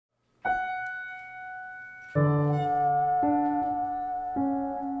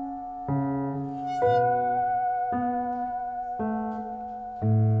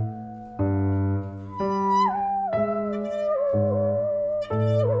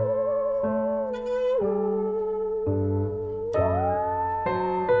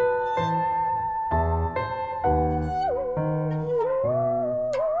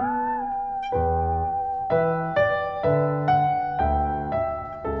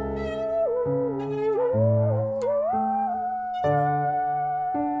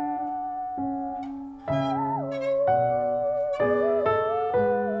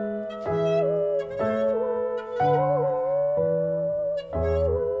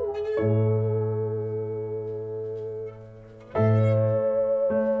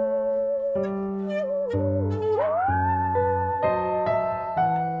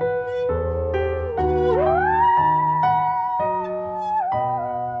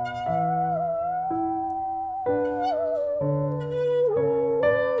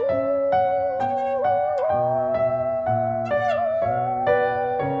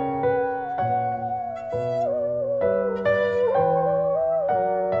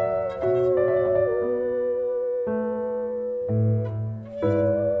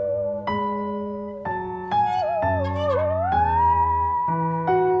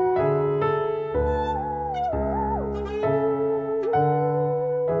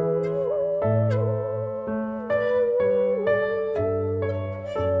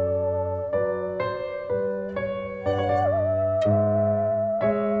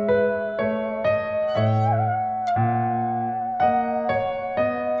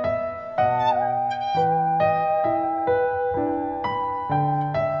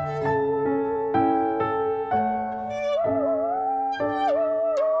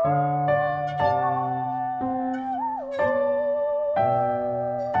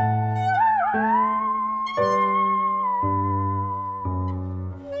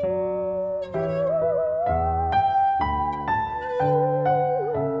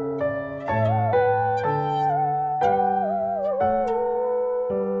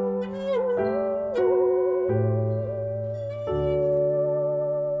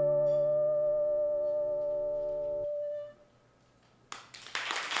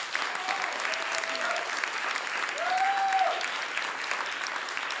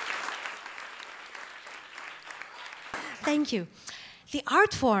Thank you. The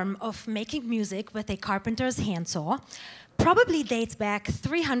art form of making music with a carpenter's handsaw probably dates back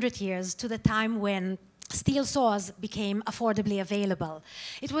 300 years to the time when steel saws became affordably available.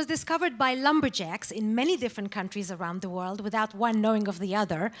 It was discovered by lumberjacks in many different countries around the world without one knowing of the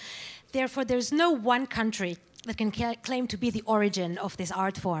other. Therefore, there's no one country that can claim to be the origin of this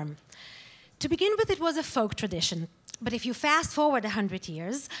art form. To begin with, it was a folk tradition. But if you fast forward 100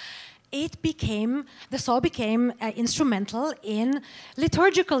 years, the saw became instrumental in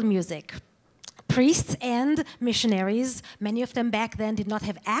liturgical music. Priests and missionaries, many of them back then did not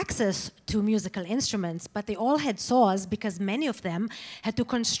have access to musical instruments, but they all had saws because many of them had to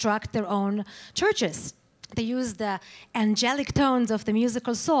construct their own churches. They used the angelic tones of the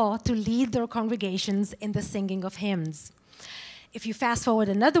musical saw to lead their congregations in the singing of hymns. If you fast forward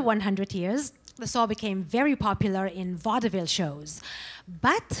another 100 years, the saw became very popular in vaudeville shows.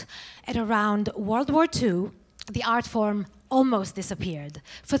 But at around World War II, the art form almost disappeared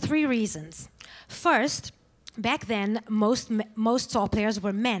for 3 reasons. First, back then, most saw players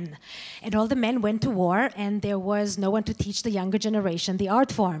were men, and all the men went to war, and there was no one to teach the younger generation the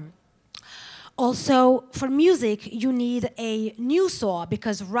art form. Also, for music, you need a new saw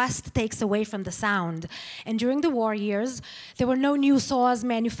because rust takes away from the sound. And during the war years, there were no new saws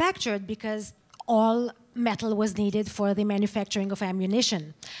manufactured because all metal was needed for the manufacturing of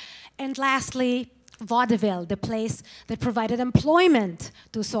ammunition. And lastly, vaudeville, the place that provided employment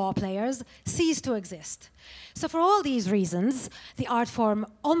to saw players, ceased to exist. So for all these reasons, the art form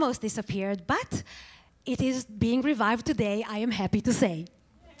almost disappeared, but it is being revived today, I am happy to say.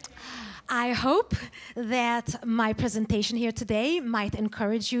 I hope that my presentation here today might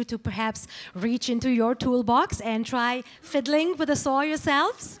encourage you to perhaps reach into your toolbox and try fiddling with a saw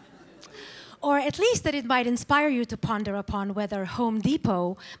yourselves. Or at least that it might inspire you to ponder upon whether Home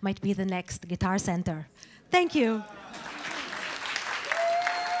Depot might be the next guitar center. Thank you.